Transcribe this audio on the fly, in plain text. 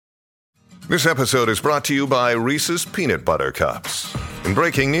This episode is brought to you by Reese's Peanut Butter Cups. In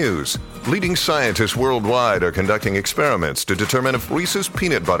breaking news, leading scientists worldwide are conducting experiments to determine if Reese's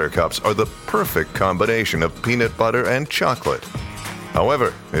Peanut Butter Cups are the perfect combination of peanut butter and chocolate.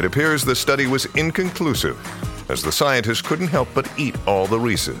 However, it appears the study was inconclusive, as the scientists couldn't help but eat all the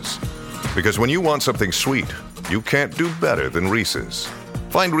Reese's. Because when you want something sweet, you can't do better than Reese's.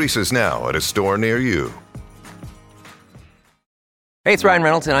 Find Reese's now at a store near you. Hey, it's Ryan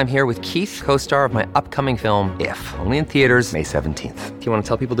Reynolds, and I'm here with Keith, co-star of my upcoming film, If, only in theaters May 17th. Do you want to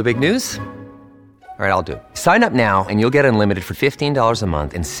tell people the big news? All right, I'll do it. Sign up now and you'll get unlimited for $15 a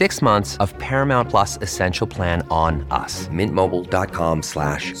month and 6 months of Paramount Plus Essential Plan on us.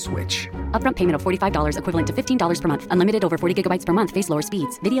 MintMobile.com/switch. Upfront payment of $45 equivalent to $15 per month. Unlimited over 40 gigabytes per month. Face lower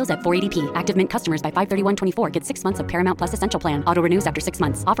speeds. Videos at 480p. Active Mint customers by 531.24 get 6 months of Paramount Plus Essential Plan. Auto renews after 6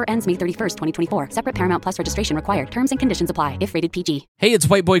 months. Offer ends May 31st, 2024. Separate Paramount Plus registration required. Terms and conditions apply if rated PG. Hey, it's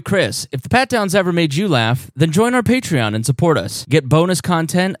White Boy Chris. If the Pat Downs ever made you laugh, then join our Patreon and support us. Get bonus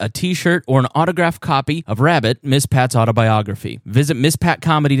content, a t-shirt, or an autographed copy of Rabbit, Miss Pat's autobiography. Visit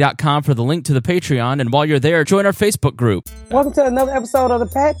MissPatComedy.com for the link to the Patreon, and while you're there, join our Facebook group. Welcome to another episode of the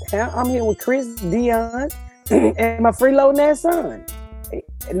Pat Down. I'm here with Chris, Dion, and my freeloading ass son.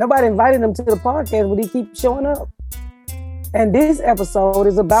 Nobody invited him to the podcast, but he keeps showing up. And this episode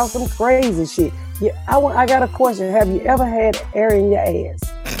is about some crazy shit. Yeah, I got a question. Have you ever had air in your ass?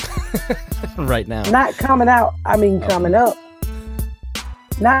 Right now. Not coming out, I mean coming up.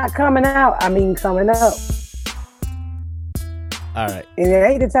 Not coming out, I mean coming up. All right. And it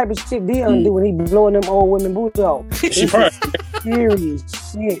ain't the type of shit Dion do when he blowing them old women booty off. This is serious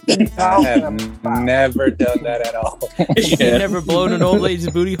shit. I have never done that at all. You've never blown an old lady's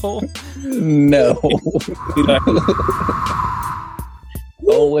booty hole? No.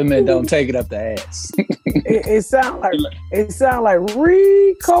 Old women don't take it up the ass. It sound like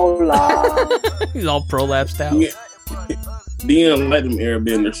Ricola. He's all prolapsed out. Yeah. Dion like them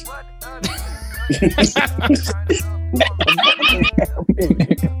airbenders.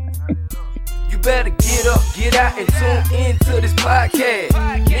 You better get up, get out, and tune into this podcast.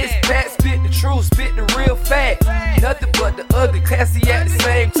 This Pat spit the truth, spit the real fact. Nothing but the ugly, classy at the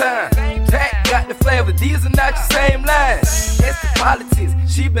same time. Pat got the flavor, these are not your same lines. It's the politics,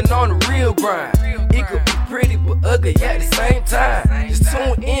 she been on the real grind. It could be pretty but ugly at the same time. Just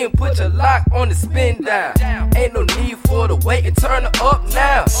tune in, put your lock on the spin down. Ain't no need for the wait and turn it up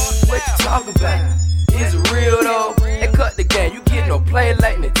now. What you talking about? Is it real though? And cut the game, you get no play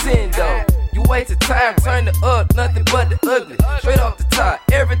like Nintendo. You wasted time, turn it up, nothing but the ugly. Straight off the top,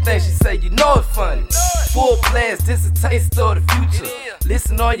 everything she say, you know it's funny. Full blast, this a taste of the future.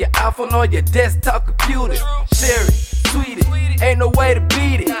 Listen on your iPhone, on your desktop computer. Share it, tweet it, ain't no way to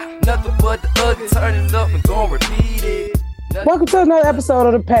beat it. Nothing but the ugly, turn it up and gon' repeat it. Welcome to another episode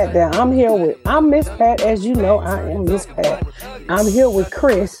of the Pat Down. I'm Miss Pat, as you know, I am Miss Pat. I'm here with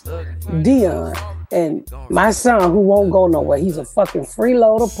Chris, Dion, and my son who won't go nowhere. He's a fucking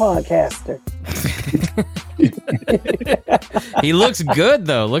freeloader podcaster. He looks good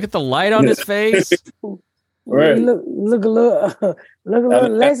though. Look at the light on his face. Right. Look a little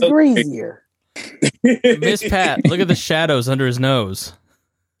less greasier. Miss Pat, look at the shadows under his nose.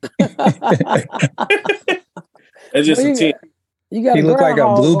 That's just a team. You got He looked like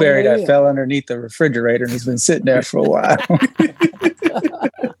a blueberry that fell underneath the refrigerator and he's been sitting there for a while.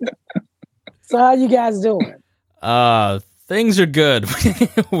 So how you guys doing? Things are good.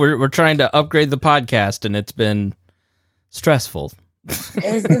 We're trying to upgrade the podcast and it's been stressful.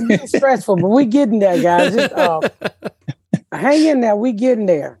 It's been stressful, but we getting there, guys. Just hang in there. We getting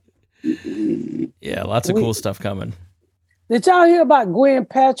there. Yeah, lots of cool stuff coming. Did y'all hear about Gwyneth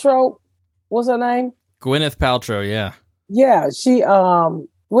Paltrow? What's her name? Gwyneth Paltrow, yeah. Yeah, she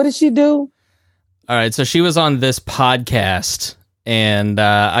what did she do? All right, so she was on this podcast, and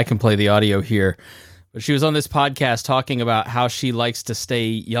I can play the audio here. But she was on this podcast talking about how she likes to stay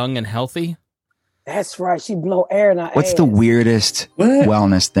young and healthy. That's right. She blow air in her What's ass. the weirdest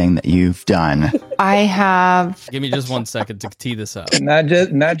wellness thing that you've done? I have. Give me just 1 second to tee this up. Not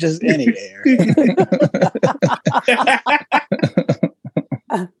just any air.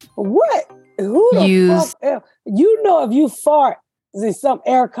 What? Who the fuck? You know, if you fart, there's some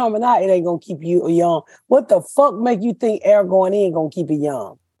air coming out, it ain't gonna keep you young. What the fuck make you think air going in gonna keep you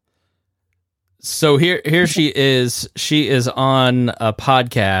young? So here she is. She is on a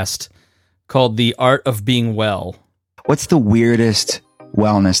podcast called The Art of Being Well. What's the weirdest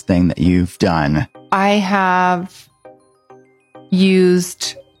wellness thing that you've done? I have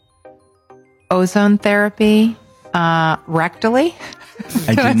used ozone therapy rectally.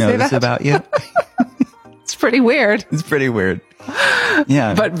 I do know this about you. It's pretty weird. It's pretty weird.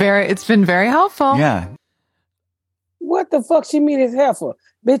 Yeah. But it's been very helpful. Yeah. What the fuck she mean it's helpful?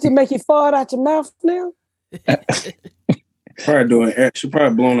 Bitch, it make you fart out your mouth now? Probably doing air. She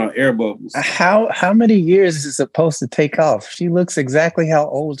probably blowing out air bubbles. How many years is it supposed to take off? She looks exactly how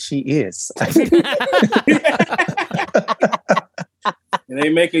old she is. And they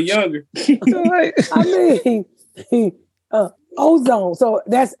make her younger. I mean, ozone. So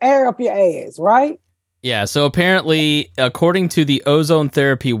that's air up your ass, right? Yeah, so apparently, according to the ozone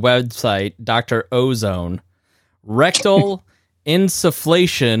therapy website, Dr. Ozone, rectal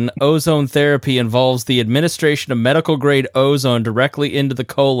insufflation ozone therapy involves the administration of medical-grade ozone directly into the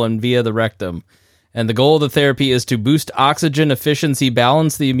colon via the rectum. And the goal of the therapy is to boost oxygen efficiency,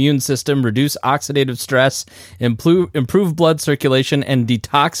 balance the immune system, reduce oxidative stress, improve blood circulation, and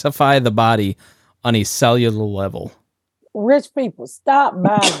detoxify the body on a cellular level. Rich people, stop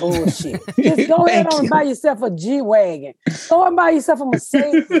buying bullshit. Just go ahead on and buy yourself a G-Wagon. Go and buy yourself a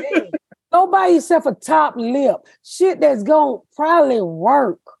Mercedes. Go buy yourself a top lip. Shit that's going to probably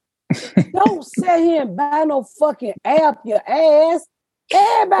work. Don't sit here and buy no fucking app your ass.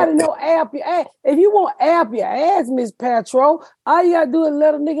 Everybody know app your ass. If you want app your ass, Miss Patro, all you got to do is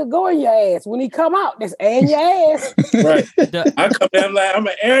let a nigga go in your ass. When he come out, just air in your ass. Right. I come down like, I'm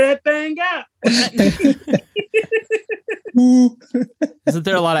going to air that thing out. Isn't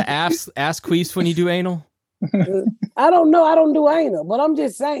there a lot of ass queefs when you do anal? I don't know. I don't do anal, but I'm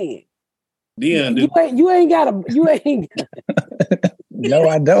just saying. Dion, you ain't got to. No,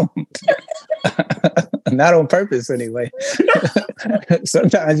 I don't. Not on purpose, anyway.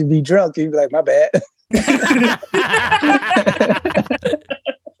 Sometimes you be drunk, you be like, my bad.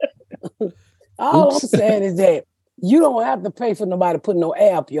 All I'm saying is that you don't have to pay for nobody to put no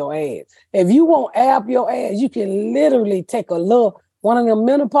air up your ass. If you want air up your ass, you can literally take one of them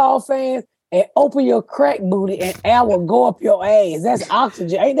menopause fans and open your crack booty and air will go up your ass. That's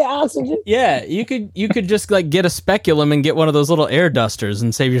oxygen. Ain't that oxygen? Yeah, you could just like get a speculum and get one of those little air dusters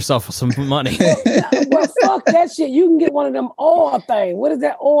and save yourself some money. Well, fuck that shit. You can get one of them oil things. What is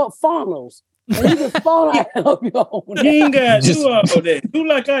that? Oil funnels. And you can funnel up your own. You ain't got to do all that. Do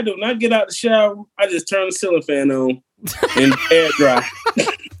like I do. When I get out the shower, I just turn the ceiling fan on and air dry.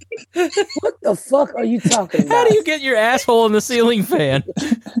 What the fuck are you talking about? How do you get your asshole in the ceiling fan?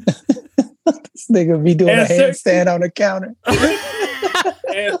 This nigga be doing a handstand on the counter.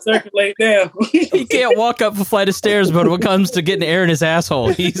 And circulate down. He can't walk up a flight of stairs, but when it comes to getting air in his asshole,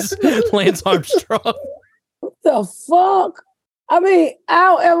 he's Lance Armstrong. What the fuck? I mean, I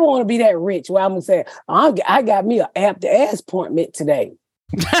don't ever want to be that rich where I'm going to say, I got me an app-to-ass appointment today.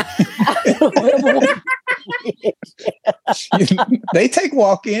 They take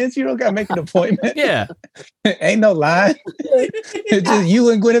walk-ins. You don't got to make an appointment. Yeah. Ain't no line. It's just you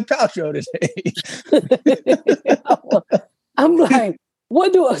and Gwyneth Paltrow today. I'm like,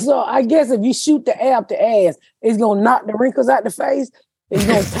 so I guess if you shoot the app to ass, it's going to knock the wrinkles out the face. It's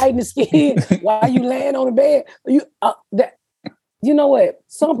going to tighten the skin while you laying on the bed. You know what?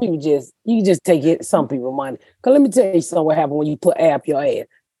 Some people you just take it, some people money. Because let me tell you something what happened when you put air up your ass.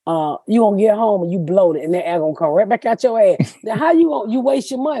 You gonna get home and you bloat it and that air gonna come right back out your ass. Now how you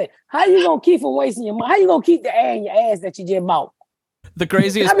waste your money? How you gonna keep from wasting your money? How you gonna keep the air in your ass that you just bought? The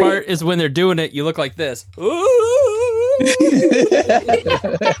craziest part is when they're doing it, you look like this. Ooh.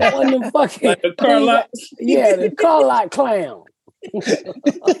 One of them fucking, like the car lot. Yeah, the car lot clown.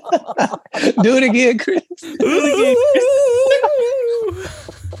 Do it again, Chris. Do it again,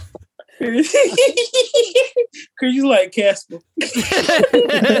 Chris. Cause you like Casper.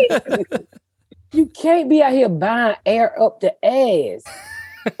 You can't be out here buying air up the ass.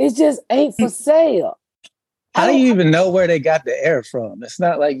 It just ain't for sale. How do you even know where they got the air from? It's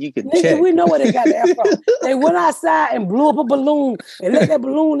not like you can check. We know where they got the air from. They went outside and blew up a balloon and let that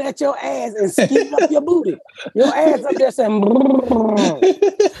balloon at your ass and skeet up your booty. Your ass up there saying. Well,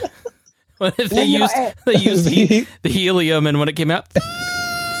 they used the helium, and when it came out,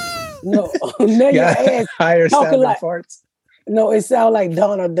 no, now your ass higher sounding like farts. No, it sounds like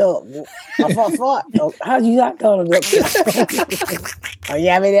Donald Duck. Fart. How you not Donald Duck? Oh,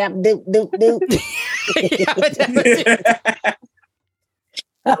 yabba dab doop doop doop.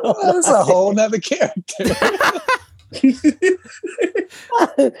 That's a whole nother character.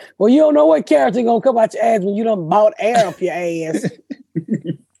 Well, you don't know what character gonna come out your ass when you done bought air up your ass.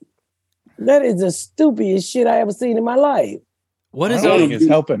 That is the stupidest shit I ever seen in my life. What is I don't think it's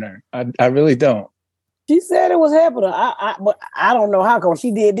helping her. I really don't. She said it was helping her. But I don't know how come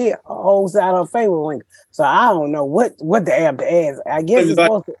she did that. Her whole side of her favor wing. So I don't know what the app to ask. I guess it's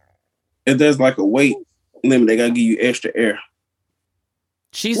supposed to. If there's like a weight limit, they gotta give you extra air.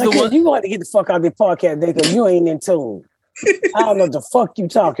 She's like, the one. You going to get the fuck out of this podcast because you ain't in tune. I don't know what the fuck you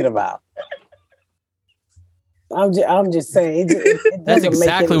talking about. I'm just saying. That's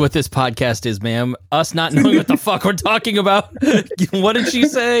exactly what this podcast is, ma'am. Us not knowing what the fuck we're talking about. What did she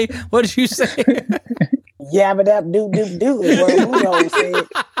say? What did you say? Yabba dab doo doo doo is what Mudo said.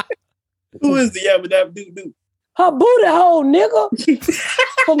 Who is the yabba dab doo doo? Her booty hole,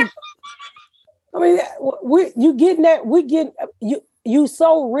 nigga. I mean, you getting that? We getting you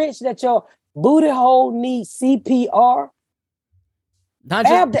so rich that your booty hole needs CPR. Not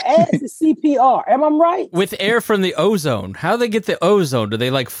just, Have the ass is CPR. Am I right? with air from the ozone. How do they get the ozone? Do they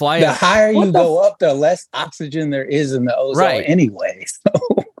like fly The up? higher you go up, the less oxygen there is in the ozone anyway.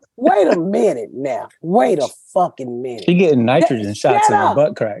 So Wait a minute now. Wait a fucking minute. she getting nitrogen shots in her up.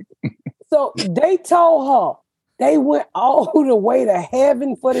 butt crack. So they told her they went all the way to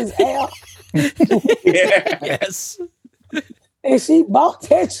heaven for this air. Yes. And she bought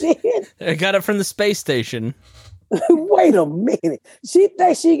that shit. I got it from the space station. Wait a minute. She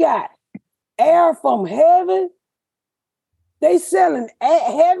thinks she got air from heaven? They selling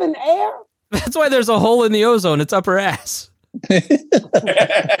heaven air? That's why there's a hole in the ozone. It's up her ass. Wait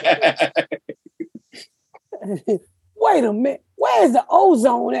a minute. Where's the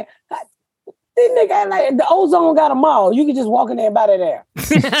ozone at? These niggas like the ozone got a mall. You can just walk in there and buy that air.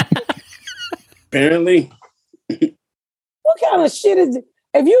 Apparently. What kind of shit is it?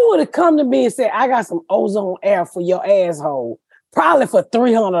 If you would have come to me and said, I got some ozone air for your asshole, probably for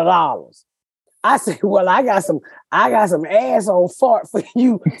 $300. I said, well, I got some asshole fart for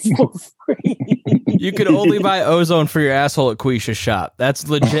you for free. You could only buy ozone for your asshole at Quisha's shop. That's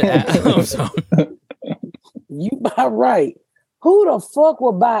legit ozone. You buy right. Who the fuck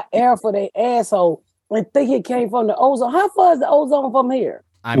would buy air for their asshole and think it came from the ozone? How far is the ozone from here?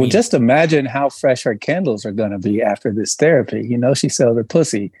 I mean, Well, just imagine how fresh her candles are going to be after this therapy. You know, she sold her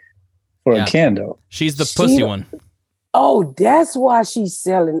pussy for a candle. she's the pussy one. Oh, that's why she's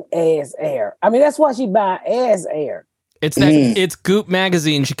selling ass air. I mean, that's why she buying ass air. It's that it's Goop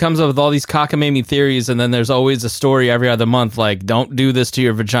magazine. She comes up with all these cockamamie theories, and then there's always a story every other month like, don't do this to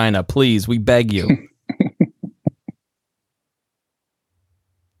your vagina, please. We beg you.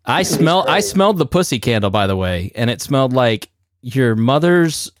 I smelled the pussy candle, by the way, and it smelled like your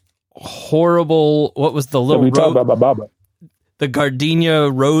mother's horrible, what was the little the gardenia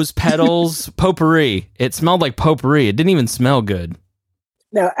rose petals potpourri. It smelled like potpourri. It didn't even smell good.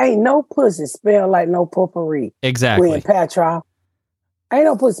 Now, ain't no pussy smell like no potpourri. Exactly. We in Patron. Ain't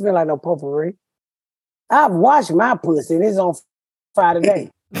no pussy smell like no potpourri. I've washed my pussy and it's on fire today.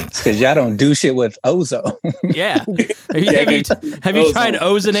 It's because y'all don't do shit with ozone. Yeah. Have you tried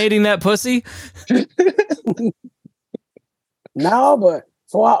ozonating that pussy? No, but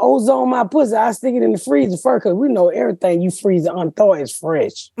before I ozone my pussy, I stick it in the freezer first because we know everything you freeze and unthaw is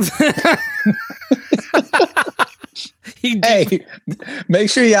fresh. Hey, make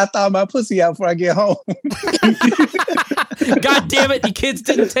sure y'all thaw my pussy out before I get home. God damn it, you kids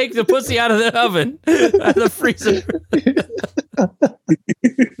didn't take the pussy out of the oven, out of the freezer.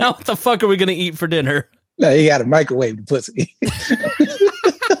 Now what the fuck are we going to eat for dinner? No, you got to microwave the pussy.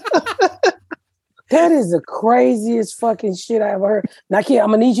 That is the craziest fucking shit I ever heard. Now, kid, I'm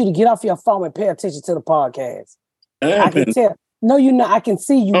going to need you to get off your phone and pay attention to the podcast. I can tell. No, you're not. I can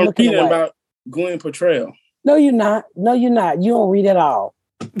see you looking away. About Gwen Portrayal. No, you're not. No, you're not. You don't read at all.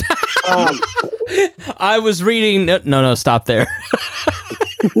 I was reading. No, stop there.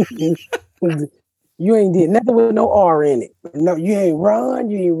 You ain't did nothing with no R in it. No, you ain't run.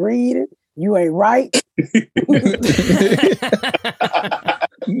 You ain't reading. You ain't right.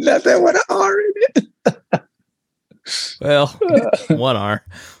 Nothing with an R in it. Well, one R.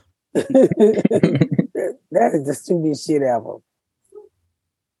 That is the stupidest shit ever.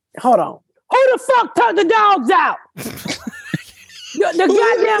 Hold on. Who the fuck took the dogs out? The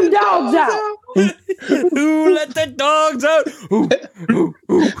goddamn dogs out. Who let the dogs out?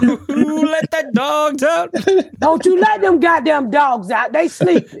 Who let the dogs out? Don't you let them goddamn dogs out. They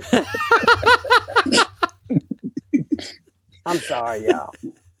sleeping. I'm sorry, y'all.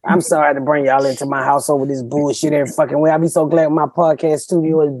 I'm sorry to bring y'all into my house over this bullshit every fucking way. I be so glad my podcast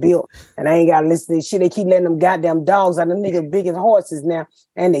studio is built and I ain't got to listen to this shit. They keep letting them goddamn dogs out. Them niggas big as horses now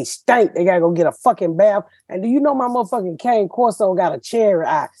and they stink. They got to go get a fucking bath. And do you know my motherfucking Cane Corso got a cherry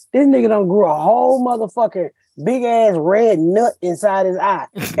eye? This nigga done grew a whole motherfucking big ass red nut inside his eye.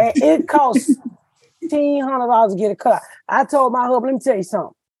 And it costs $1,500 to get a cut. I told my hub, let me tell you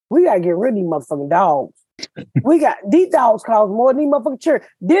something. We got to get rid of these motherfucking dogs. We got these dogs cost more than these motherfucking church.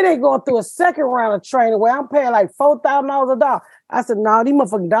 Then they going through a second round of training where I'm paying like $4,000 a dog. I said, no, these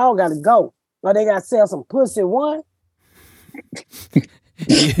motherfucking dogs got to go. Or they got to sell some pussy one.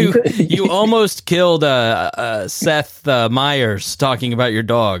 You almost killed Seth Meyers talking about your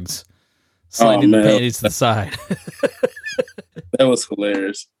dogs. Sliding the panties to the side. That was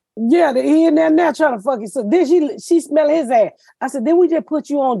hilarious. Yeah, he in there now trying to fuck you. So then she smell his ass. I said, then we just put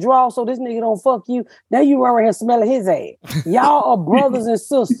you on draw so this nigga don't fuck you. Now you run around here smelling his ass. Y'all are brothers and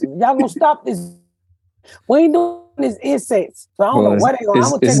sisters. Y'all gonna stop this. We ain't doing this insects. So I don't know what they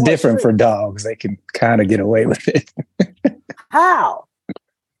gonna. It's different for dogs. They can kind of get away with it. How?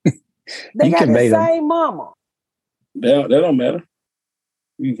 They got the same mama. That don't matter.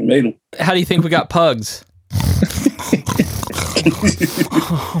 You can make them. How do you think we got pugs?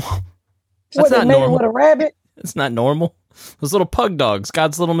 That's not normal. With a rabbit? It's not normal. Those little pug dogs,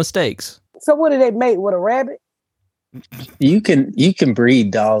 God's little mistakes. So what do they mate with a rabbit? You can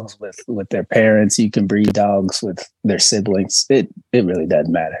breed dogs with their parents. You can breed dogs with their siblings. It really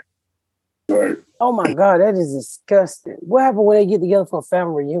doesn't matter. Right. Oh my God, that is disgusting. What happened when they get together for a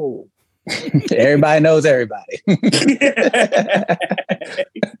family reunion? Everybody knows everybody.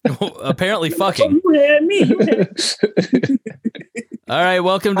 Apparently fucking. You had me. All right,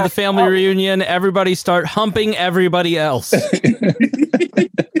 welcome to the family reunion. Everybody start humping everybody else.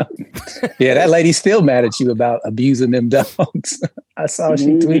 Yeah, that lady's still mad at you about abusing them dogs. I saw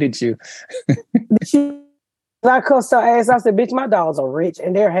she tweeted you. I cussed her ass. I said, bitch, my dogs are rich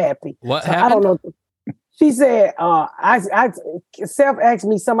and they're happy. What so happened? I don't know. She said, I Self asked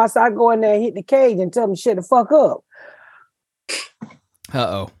me something. I said, I go in there and hit the cage and tell them shut the fuck up.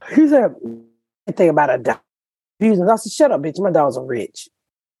 Uh-oh. He said, think about a dog. I said, shut up, bitch. My dogs are rich.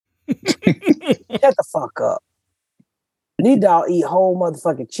 Shut the fuck up. These dogs eat whole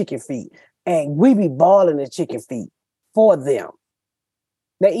motherfucking chicken feet. And we be balling the chicken feet for them.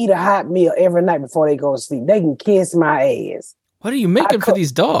 They eat a hot meal every night before they go to sleep. They can kiss my ass. What are you making for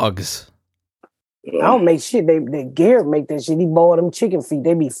these dogs? I don't make shit. They Garrett make that shit. He boiled them chicken feet.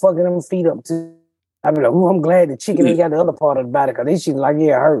 They be fucking them feet up too. I be like, I'm glad the chicken ain't got the other part of the body because they shit like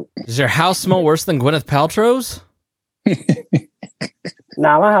it hurt. Does your house smell worse than Gwyneth Paltrow's?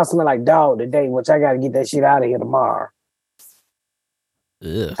 Nah, my house smell like dog today, which I got to get that shit out of here tomorrow.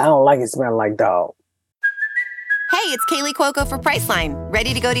 Ugh. I don't like it smelling like dog. Hey, it's Kaylee Cuoco for Priceline.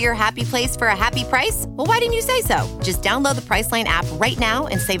 Ready to go to your happy place for a happy price? Well, why didn't you say so? Just download the Priceline app right now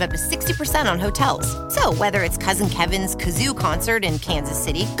and save up to 60% on hotels. So whether it's Cousin Kevin's Kazoo Concert in Kansas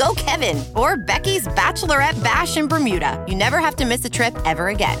City, go Kevin, or Becky's Bachelorette Bash in Bermuda, you never have to miss a trip ever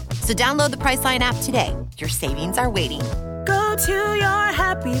again. So download the Priceline app today. Your savings are waiting. Go to your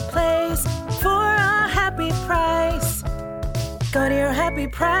happy place for a happy price. Go to your happy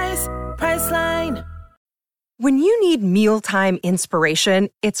price, Priceline. When you need mealtime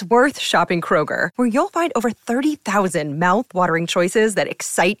inspiration, it's worth shopping Kroger, where you'll find over 30,000 mouth-watering choices that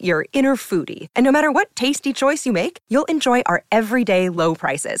excite your inner foodie. And no matter what tasty choice you make, you'll enjoy our everyday low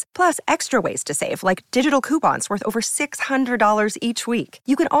prices, plus extra ways to save, like digital coupons worth over $600 each week.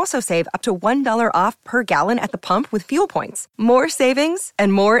 You can also save up to $1 off per gallon at the pump with fuel points. More savings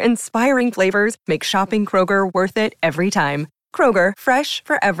and more inspiring flavors make shopping Kroger worth it every time. Kroger, fresh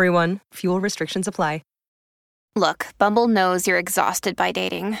for everyone. Fuel restrictions apply. Look, Bumble knows you're exhausted by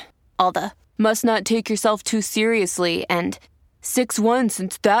dating. All the must not take yourself too seriously and 6'1"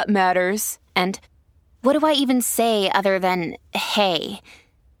 since that matters. And what do I even say other than, hey?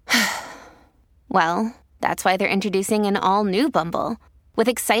 Well, that's why they're introducing an all-new Bumble with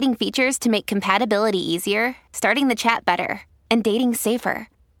exciting features to make compatibility easier, starting the chat better, and dating safer.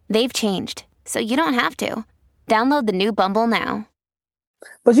 They've changed, so you don't have to. Download the new Bumble now.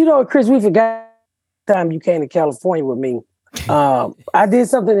 But you know, Chris, we forgot time you came to California with me. I did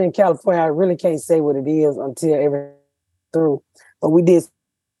something in California. I really can't say what it is until everything through. But we did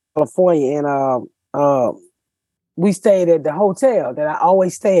California, and we stayed at the hotel that I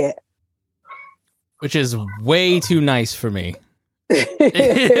always stay at, which is way too nice for me.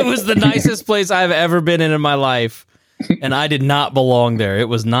 It was the nicest place I've ever been in my life, and I did not belong there. It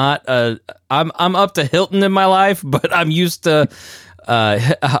was not. I'm up to Hilton in my life, but I'm used to,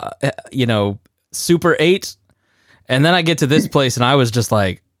 Super 8, and then I get to this place and I was just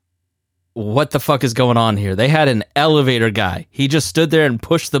like, what the fuck is going on here? They had an elevator guy. He just stood there and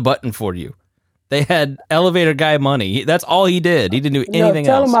pushed the button for you. They had elevator guy money. That's all he did. He didn't do anything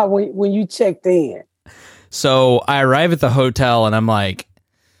else. Tell him about when you checked in. So I arrive at the hotel and I'm like,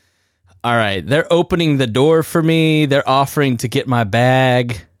 all right, they're opening the door for me. They're offering to get my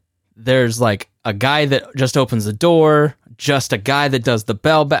bag. There's like a guy that just opens the door, just a guy that does the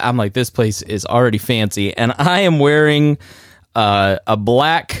bell. I'm like, this place is already fancy. And I am wearing a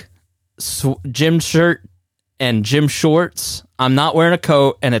black gym shirt and gym shorts. I'm not wearing a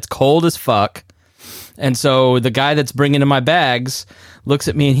coat, and it's cold as fuck. And so the guy that's bringing in my bags looks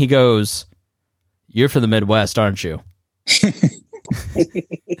at me and he goes, "You're from the Midwest, aren't you?"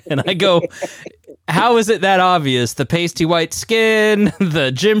 And I go, "How is it that obvious? The pasty white skin,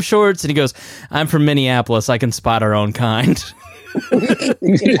 the gym shorts." And he goes, "I'm from Minneapolis. I can spot our own kind."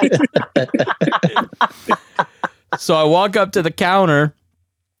 So I walk up to the counter,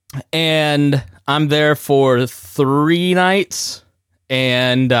 and I'm there for 3 nights.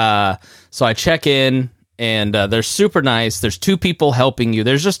 And so I check in, and they're super nice. There's 2 people helping you.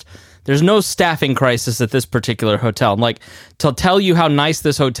 There's no staffing crisis at this particular hotel. And like, to tell you how nice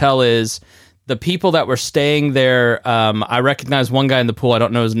this hotel is, the people that were staying there, I recognize one guy in the pool. I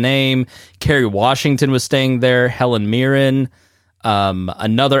don't know his name. Kerry Washington was staying there. Helen Mirren.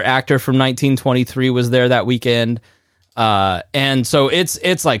 Another actor from 1923 was there that weekend. And so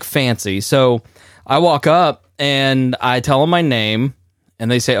it's like fancy. So I walk up and I tell them my name,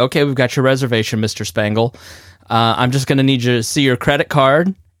 and they say, "Okay, we've got your reservation, Mr. Spangle. I'm just going to need you to see your credit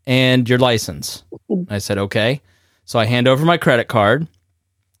card and your license." I said, "Okay." So I hand over my credit card,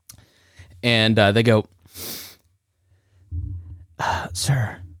 and they go,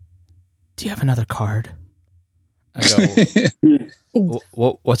 "Sir, do you have another card?" I go,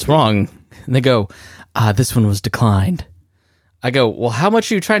 "What's wrong?" And they go, "This one was declined." I go, "Well, how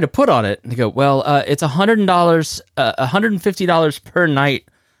much are you trying to put on it?" And they go, "Well, it's $100, $150 per night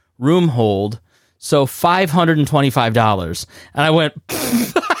room hold, so $525. And I went,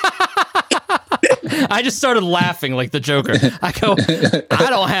 I just started laughing like the Joker. I go,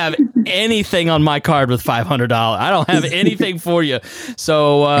 "I don't have anything on my card with $500. I don't have anything for you.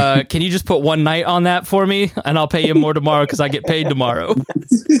 So can you just put one night on that for me? And I'll pay you more tomorrow because I get paid tomorrow."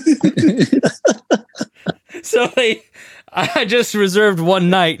 So I just reserved one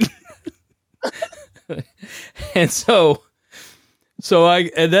night. And and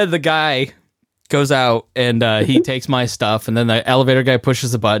then the guy goes out and he takes my stuff, and then the elevator guy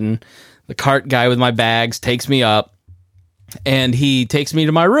pushes the button. The cart guy with my bags takes me up, and he takes me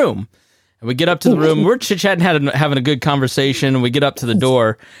to my room. And we get up to the room. We're chit-chatting, having a good conversation. And we get up to the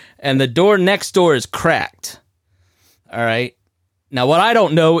door, and the door next door is cracked. All right. Now, what I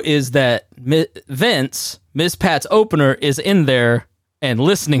don't know is that Vince, Miss Pat's opener, is in there and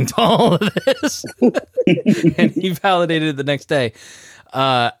listening to all of this. And he validated it the next day.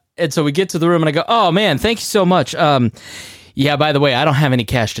 And so we get to the room, and I go, "Oh, man, thank you so much. Yeah, by the way, I don't have any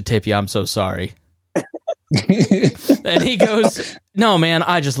cash to tip you. I'm so sorry." And he goes, "No, man,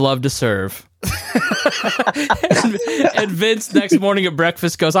 I just love to serve." and Vince next morning at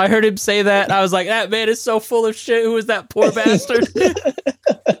breakfast goes, "I heard him say that." And I was like, "That man is so full of shit. Who is that poor bastard?"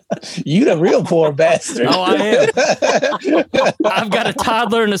 You the real poor bastard. Oh, I am. I've got a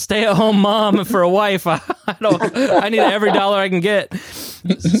toddler and a stay-at-home mom for a wife. I need every dollar I can get.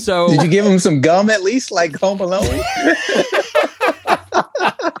 So did you give him some gum at least, like Home Alone?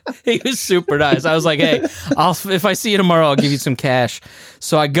 He was super nice. I was like, "Hey, if I see you tomorrow, I'll give you some cash."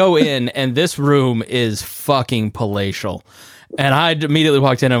 So I go in, and this room is fucking palatial. And I immediately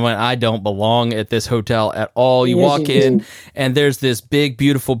walked in and went, "I don't belong at this hotel at all." You walk in, and there's this big,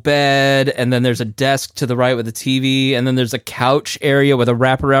 beautiful bed, and then there's a desk to the right with a TV, and then there's a couch area with a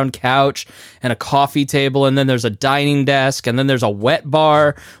wraparound couch and a coffee table, and then there's a dining desk, and then there's a wet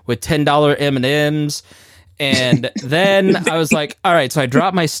bar with $10 M&Ms. And then I was like, all right, so I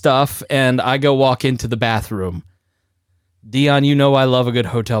drop my stuff, and I go walk into the bathroom. Dion, you know I love a good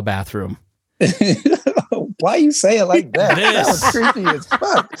hotel bathroom. Why you say it like that? That was creepy as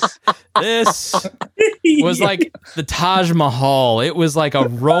fuck. This was like the Taj Mahal. It was like a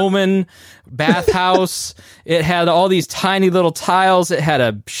Roman bathhouse. It had all these tiny little tiles. It had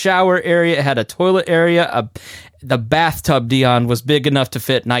a shower area. It had a toilet area. The bathtub, Dion, was big enough to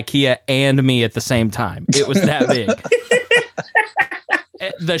fit an IKEA and me at the same time. It was that big.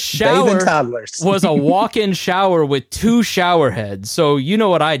 The shower was a walk-in shower with 2 shower heads. So you know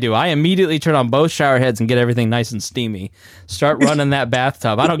what I do. I immediately turn on both shower heads and get everything nice and steamy. Start running that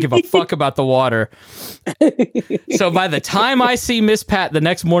bathtub. I don't give a fuck about the water. So by the time I see Miss Pat the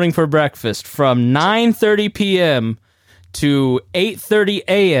next morning for breakfast, from 9:30 p.m. to 8:30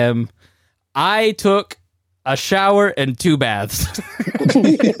 a.m., I took a shower and 2 baths.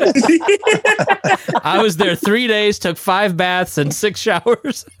 I was there 3 days, took 5 baths and 6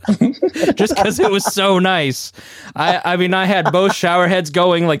 showers just because it was so nice. I mean, I had both shower heads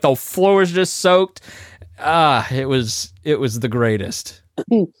going, like the floors just soaked. It was the greatest.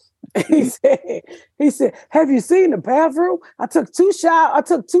 He said, "Have you seen the bathroom? I took 2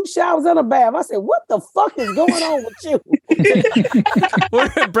 showers and a bath." I said, "What the fuck is going on with you?"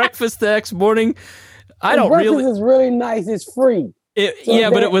 We're at breakfast the next morning. Breakfast is really nice. It's free.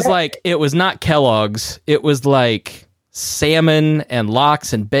 But it was like, it was not Kellogg's. It was like salmon and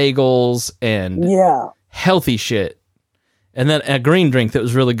lox and bagels and healthy shit. And then a green drink that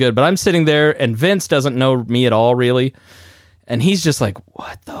was really good. But I'm sitting there, and Vince doesn't know me at all, really. And he's just like,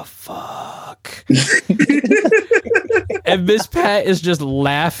 what the fuck? And Miss Pat is just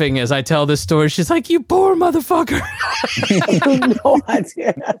laughing as I tell this story. She's like, you poor motherfucker. No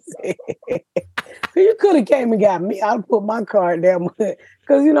idea. You could have came and got me. I'd put my card down. Because,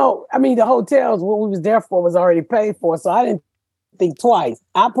 the hotels, what we was there for was already paid for. So I didn't think twice.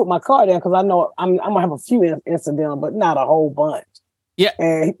 I put my card down because I know I'm going to have a few incidents, but not a whole bunch. Yeah.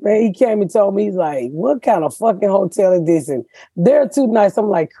 And man, he came and told me, he's like, what kind of fucking hotel is this? And they're too nice. I'm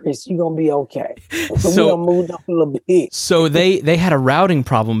like, Chris, you're going to be okay. So we done moved up a little bit. So they had a routing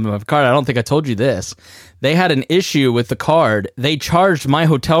problem with my card. I don't think I told you this. They had an issue with the card. They charged my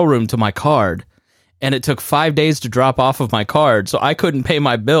hotel room to my card, and it took 5 days to drop off of my card. So I couldn't pay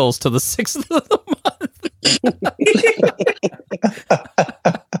my bills till the 6th of the month.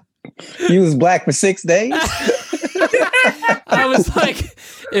 You was black for 6 days? I was like,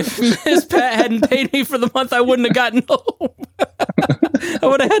 if Miss Pat hadn't paid me for the month, I wouldn't have gotten home. I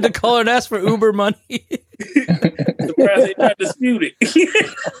would have had to call her and ask for Uber money. Surprised they not disputed.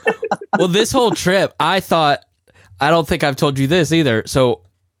 Well, this whole trip, I don't think I've told you this either. So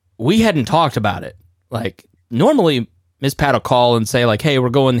we hadn't talked about it. Like, normally Miss Pat will call and say, like, hey, we're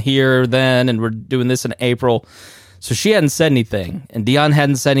going here then, and we're doing this in April. So she hadn't said anything, and Dion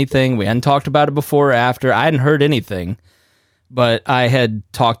hadn't said anything. We hadn't talked about it before or after. I hadn't heard anything, but I had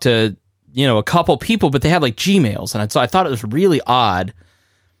talked to, a couple people, but they had like Gmails, and so I thought it was really odd.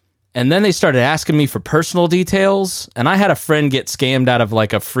 And then they started asking me for personal details, and I had a friend get scammed out of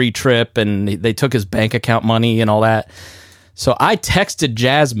like a free trip, and they took his bank account money and all that. So I texted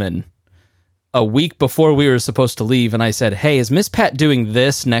Jasmine a week before we were supposed to leave, and I said, hey, is Miss Pat doing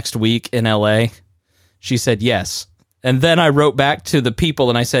this next week in LA? She said yes. And then I wrote back to the people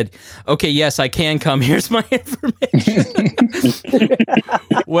and I said, okay, yes, I can come. Here's my information.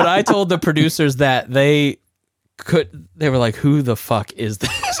 When I told the producers that, they were like, who the fuck is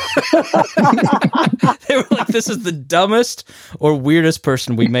this? They were like, this is the dumbest or weirdest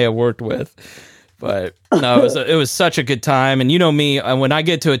person we may have worked with. But no, it was such a good time. And you know me, when I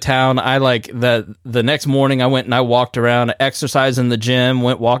get to a town, I like the next morning I went and I walked around, exercised in the gym,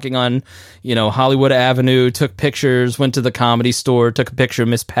 went walking on, Hollywood Avenue, took pictures, went to the Comedy Store, took a picture of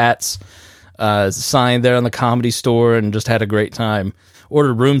Miss Pat's sign there on the Comedy Store, and just had a great time.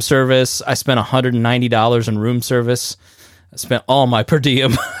 Ordered room service. I spent $190 in room service. I spent all my per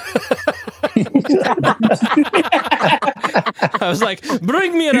diem. I was like,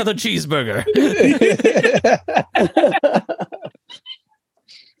 bring me another cheeseburger.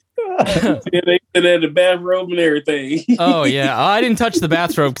 Yeah, they had the bathrobe and everything. Oh, yeah. I didn't touch the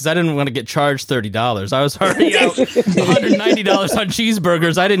bathrobe because I didn't want to get charged $30. I was already out $190 on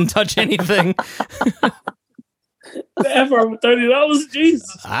cheeseburgers. I didn't touch anything. Bathrobe $30?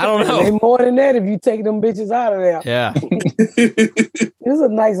 Jesus. I don't know. They more than that if you take them bitches out of there. Yeah. It was a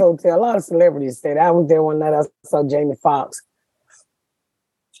nice hotel. A lot of celebrities stayed. I was there one night. I saw Jamie Foxx.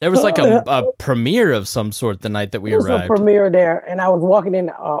 There was like a premiere of some sort the night that we arrived. There was a premiere there, and I was walking in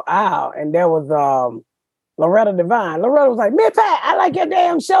the aisle, and there was Loretta Devine. Loretta was like, Miss Pat, I like your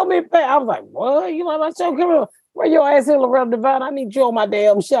damn show, Miss Pat. I was like, what? You like my show? Come on. Where your ass in, Loretta Devine? I need you on my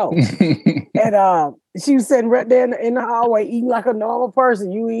damn show. And she was sitting right there in the hallway eating like a normal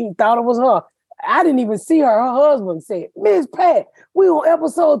person. You even thought it was her. I didn't even see her. Her husband said, Miss Pat, we on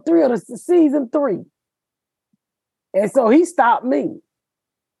episode 3 of the season 3. And so he stopped me.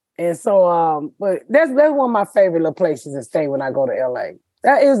 And so, but that's one of my favorite little places to stay when I go to LA.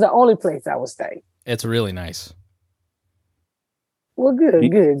 That is the only place I would stay. It's really nice. Well, good.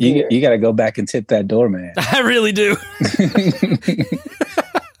 You got to go back and tip that doorman. I really do.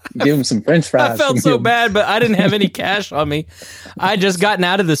 Give him some French fries. I felt so bad, but I didn't have any cash on me. I just gotten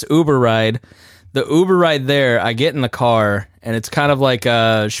out of this Uber ride. The Uber ride there, I get in the car, and it's kind of like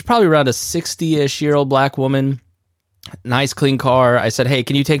she's probably around a 60-ish year old black woman. Nice, clean car. I said, hey,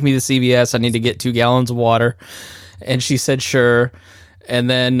 can you take me to CVS? I need to get 2 gallons of water. And she said, sure. And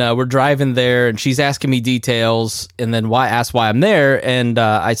then we're driving there, and she's asking me details. And then asked why I'm there. And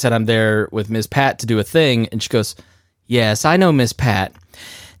I said I'm there with Miss Pat to do a thing. And she goes, yes, I know Miss Pat.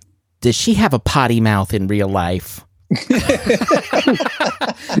 Does she have a potty mouth in real life?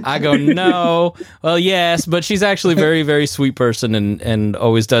 I go, no. Well, yes, but she's actually a very, very sweet person and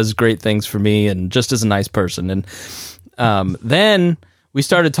always does great things for me and just is a nice person. And then we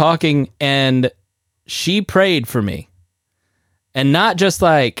started talking, and she prayed for me. And not just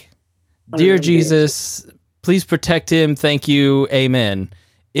like, dear Jesus, please protect him. Thank you. Amen.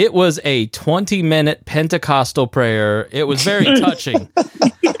 It was a 20-minute Pentecostal prayer. It was very touching.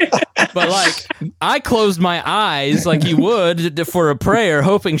 But like, I closed my eyes like you would for a prayer,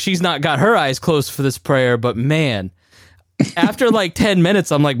 hoping she's not got her eyes closed for this prayer. But man, after like 10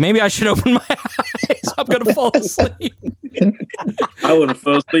 minutes, I'm like, maybe I should open my eyes. I'm going to fall asleep. I would have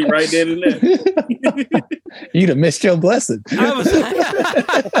fell asleep right then and there. You'd have missed your blessing.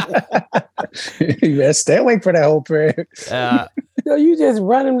 I You better stay awake for that whole prayer. So you just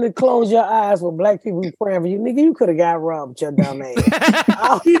randomly close your eyes for black people who praying for you. Nigga, you could have got robbed, your dumb ass.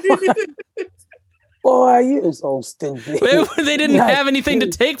 Boy, you so stupid. They didn't have anything to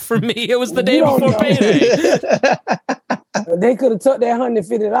take from me. It was the day before payday. They could have took that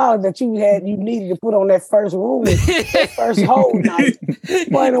 $150 that you needed to put on that first room, that first whole night.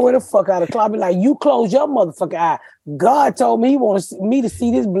 Boy, know where the fuck out of the clock. Be like, you close your motherfucking eye. God told me he wants me to see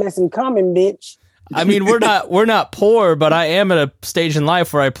this blessing coming, bitch. I mean, we're not poor, but I am at a stage in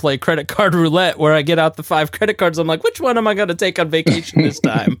life where I play credit card roulette, where I get out the 5 credit cards. I'm like, which one am I going to take on vacation this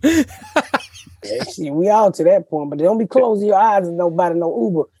time? Yeah, shit, we all to that point, but don't be closing your eyes and nobody no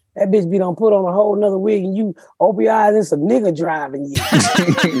Uber. That bitch be done put on a whole nother wig and you open your eyes and it's a nigga driving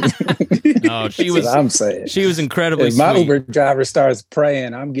you. No, she was. I'm saying she was incredibly if my sweet. Uber driver starts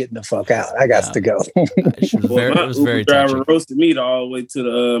praying, I'm getting the fuck out. I got to go. My Uber driver roasted me all the way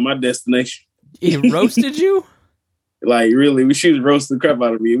to my destination. He roasted you? Like, really, she was roasting the crap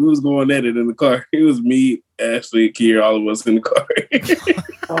out of me. We was going at it in the car. It was me, Ashley, Kier, all of us in the car.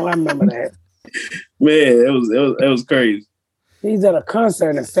 Oh, I remember that. Man, it was crazy. He's at a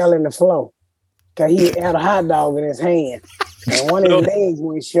concert and fell in the floor because he had a hot dog in his hand. And one of his legs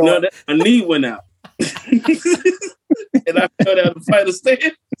went short. No, my knee went out. And I fell down the flight of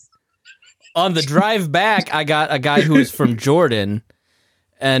stairs. On the drive back, I got a guy who was from Jordan,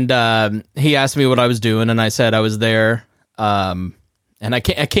 and he asked me what I was doing, and I said I was there. And I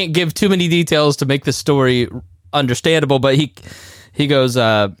can't give too many details to make the story understandable, but he goes,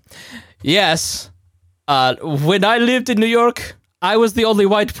 yes. When I lived in New York, I was the only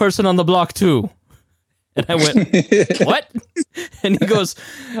white person on the block too. And I went, what? And he goes,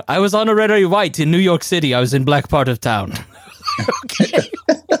 I was honorary white in New York City. I was in black part of town. Okay.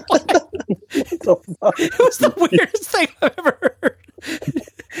 It was the weirdest thing I've ever heard.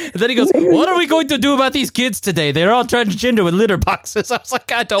 And then he goes, what are we going to do about these kids today? They're all transgender with litter boxes. I was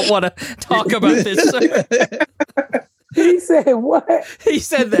like, I don't want to talk about this, sir. He said what? He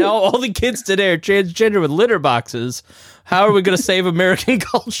said that all the kids today are transgender with litter boxes. How are we going to save American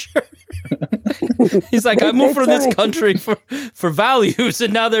culture? He's like, I moved from this country for values,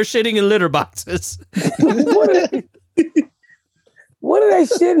 and now they're shitting in litter boxes. What are they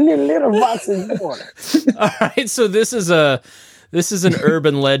shitting in litter boxes for? All right, so this is an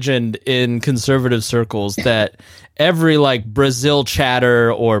urban legend in conservative circles that every like Brazil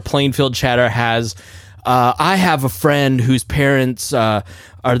chatter or Plainfield chatter has. I have a friend whose parents are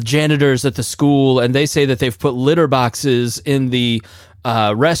janitors at the school, and they say that they've put litter boxes in the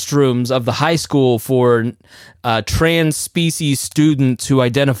restrooms of the high school for trans species students who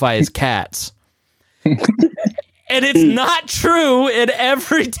identify as cats. And it's not true. And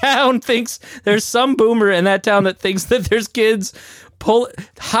every town thinks there's some boomer in that town that thinks that there's kids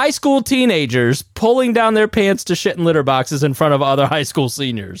high school teenagers pulling down their pants to shit in litter boxes in front of other high school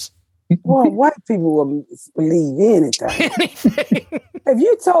seniors. Boy, white people will believe anything. If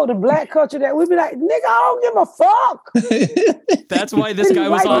you told the black culture that, we'd be like, nigga, I don't give a fuck. That's why this guy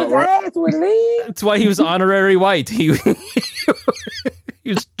was on. That's why he was honorary white. He was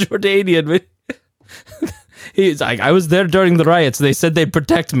Jordanian. He's like, I was there during the riots. They said they'd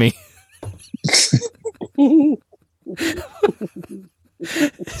protect me. You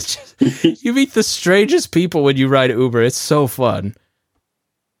meet the strangest people when you ride Uber. It's so fun.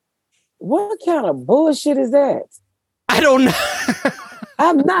 What kind of bullshit is that? I don't know.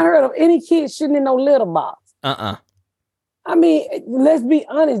 I've not heard of any kid shitting in no litter box. I mean, let's be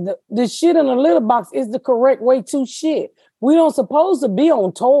honest. The shit in a litter box is the correct way to shit. We don't supposed to be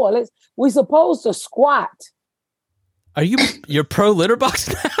on toilets. We supposed to squat. You're pro litter box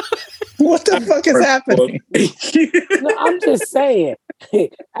now? What the fuck is happening? No, I'm just saying.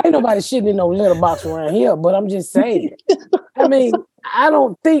 Ain't nobody shitting in no litter box around here, but I'm just saying. I mean, I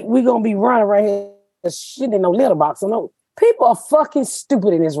don't think we're going to be running around here shitting in no litter box. No, people are fucking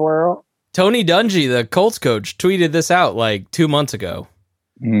stupid in this world. Tony Dungy, the Colts coach, tweeted this out like 2 months ago.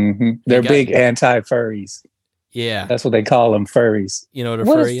 Mm-hmm. They're big anti-furries. Yeah. That's what they call them, furries. You know what a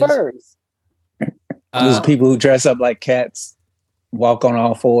What furry is furries? Those people who dress up like cats, walk on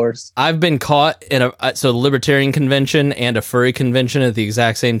all fours. I've been caught in a libertarian convention and a furry convention at the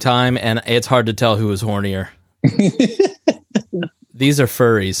exact same time, and it's hard to tell who was hornier. These are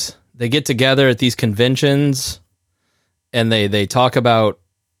furries. They get together at these conventions and they talk about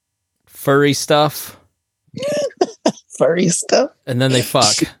furry stuff. Furry stuff? And then they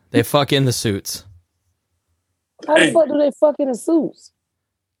fuck. They fuck in the suits. How the fuck do they fuck in the suits?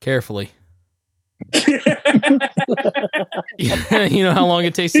 Carefully. You know how long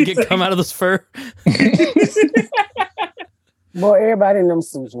it takes to come out of this fur? Boy, everybody in them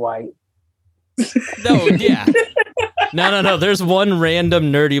suits white. No, yeah. No. There's one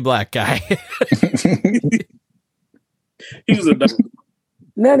random nerdy black guy. He was a dog.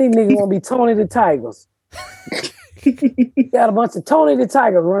 None of these niggas want to be Tony the Tigers. Got a bunch of Tony the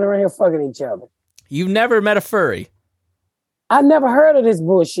Tigers running around here fucking each other. You've never met a furry? I never heard of this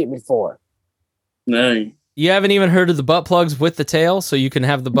bullshit before. No. You haven't even heard of the butt plugs with the tail, so you can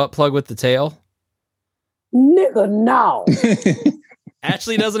have the butt plug with the tail? Nigga, no.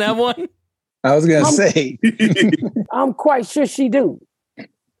 Ashley doesn't have one? I was going to say. I'm quite sure she do.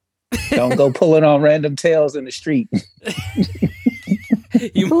 Don't go pulling on random tails in the street.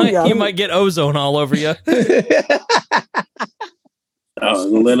 You might get ozone all over you. I was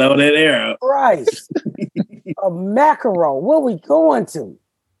going to let all that air out. Right. A mackerel. What we going to?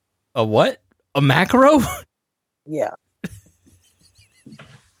 A what? A macro? Yeah.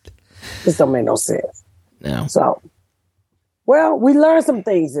 This don't make no sense. No. So, well, we learned some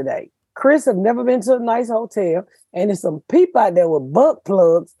things today. Chris have never been to a nice hotel, and there's some people out there with butt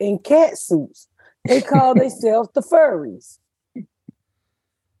plugs in cat suits. They call themselves the furries.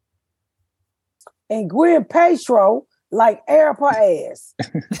 And Gwen Paltrow like air up her ass.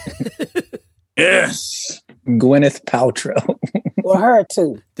 Yes. Gwyneth Paltrow. Well, her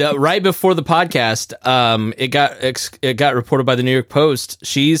too. Right before the podcast, it got reported by the New York Post.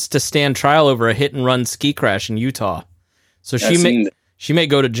 She's to stand trial over a hit and run ski crash in Utah. So she may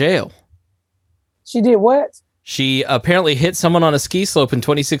go to jail. She did what? She apparently hit someone on a ski slope in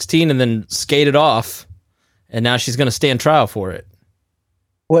 2016 and then skated off, and now she's going to stand trial for it.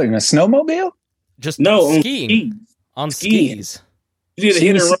 What, in a snowmobile? Just skiing. On skis. She did a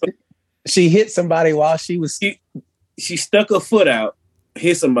hit and run. She hit somebody while she was... She stuck her foot out,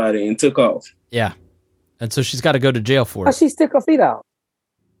 hit somebody, and took off. Yeah. And so she's got to go to jail for it. She stick her feet out.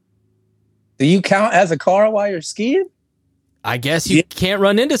 Do you count as a car while you're skiing? I guess you can't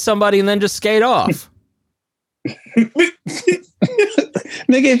run into somebody and then just skate off. Nigga,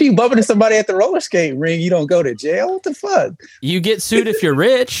 if you bump into somebody at the roller skate ring, you don't go to jail? What the fuck? You get sued if you're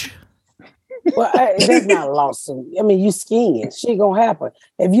rich. Well, that's not a lawsuit. I mean, you skiing. Shit gonna happen.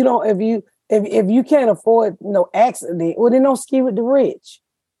 If you can't afford no accident, well, then don't ski with the rich.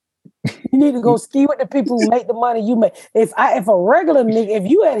 You need to go ski with the people who make the money you make. If a regular nigga, if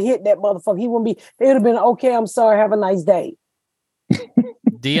you had hit that motherfucker, he wouldn't be. It would have been okay. I'm sorry. Have a nice day.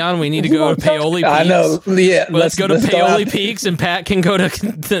 Dion, we need to go to Paoli Peaks. I know. Yeah, let's go to Paoli Peaks, and Pat can go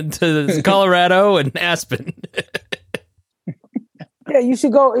to Colorado and Aspen. Yeah, you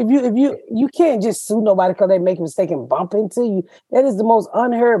should go. If you can't just sue nobody because they make a mistake and bump into you. That is the most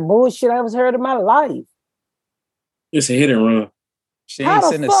unheard bullshit I ever heard in my life. It's a hit and run. She ain't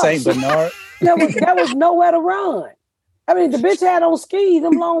sitting in St. Bernard. That was nowhere to run. I mean, the bitch had on skis,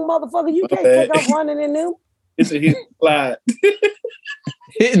 them long motherfuckers. You can't take off running in them. It's a hit and slide.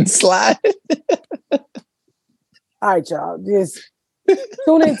 Hit and slide. All right, y'all. Just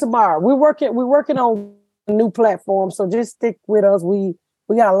tune in tomorrow. We're working on a new platform, so just stick with us. We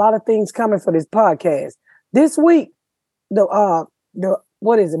got a lot of things coming for this podcast. This week, the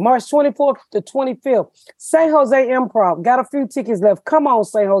what is it? March 24th to 25th, St. Jose Improv. Got a few tickets left. Come on,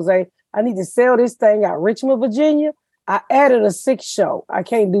 St. Jose. I need to sell this thing out. Richmond, Virginia. I added a 6th show. I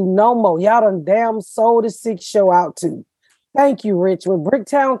can't do no more. Y'all done damn sold the 6th show out too. Thank you, Richmond.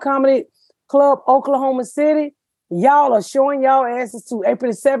 Bricktown Comedy Club, Oklahoma City. Y'all are showing y'all asses to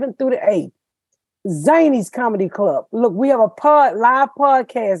April the 7th through the 8th. Zany's Comedy Club. Look, we have a live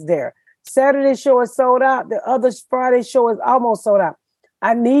podcast there. Saturday show is sold out. The other Friday show is almost sold out.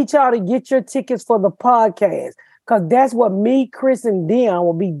 I need y'all to get your tickets for the podcast because that's what me, Chris, and Dion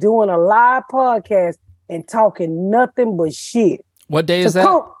will be doing, a live podcast and talking nothing but shit. What day is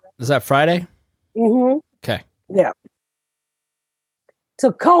that? Is that Friday? Mm-hmm. Okay. Yeah.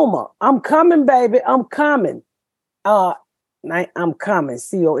 Tacoma. I'm coming, baby. I'm coming. I'm coming.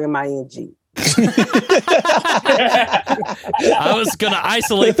 COMING. I was going to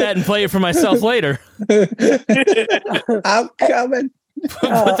isolate that and play it for myself later. I'm coming.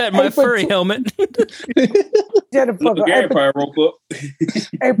 Put that in my furry helmet. April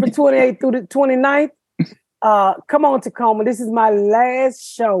 28th through the 29th. Come on, Tacoma. This is my last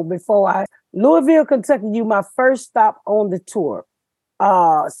show before Louisville, Kentucky. My first stop on the tour.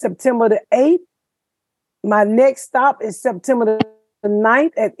 September the 8th. My next stop is September the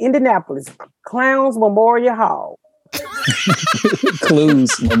 9th at Indianapolis, Clowns Memorial Hall.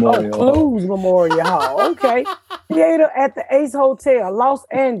 Clues Memorial. Clues Memorial Hall. Okay. Theater at the Ace Hotel, Los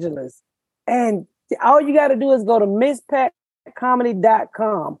Angeles. And all you got to do is go to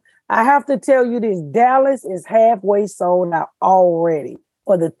MissPatComedy.com. I have to tell you this, Dallas is halfway sold out already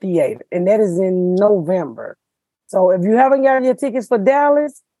for the theater. And that is in November. So if you haven't got your tickets for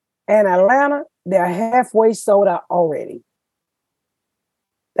Dallas and Atlanta, they're halfway sold out already.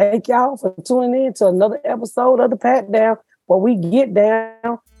 Thank y'all for tuning in to another episode of The Pat Down, where we get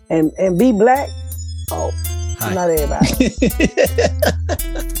down and be black. Oh, hi. Not everybody.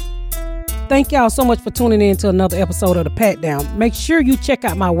 Thank y'all so much for tuning in to another episode of The Pat Down. Make sure you check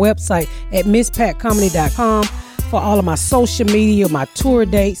out my website at MissPatComedy.com for all of my social media, my tour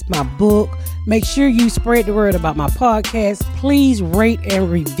dates, my book. Make sure you spread the word about my podcast. Please rate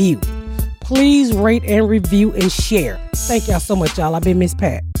and review. Please rate and review and share. Thank y'all so much, y'all. I've been Miss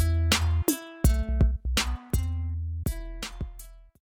Pat.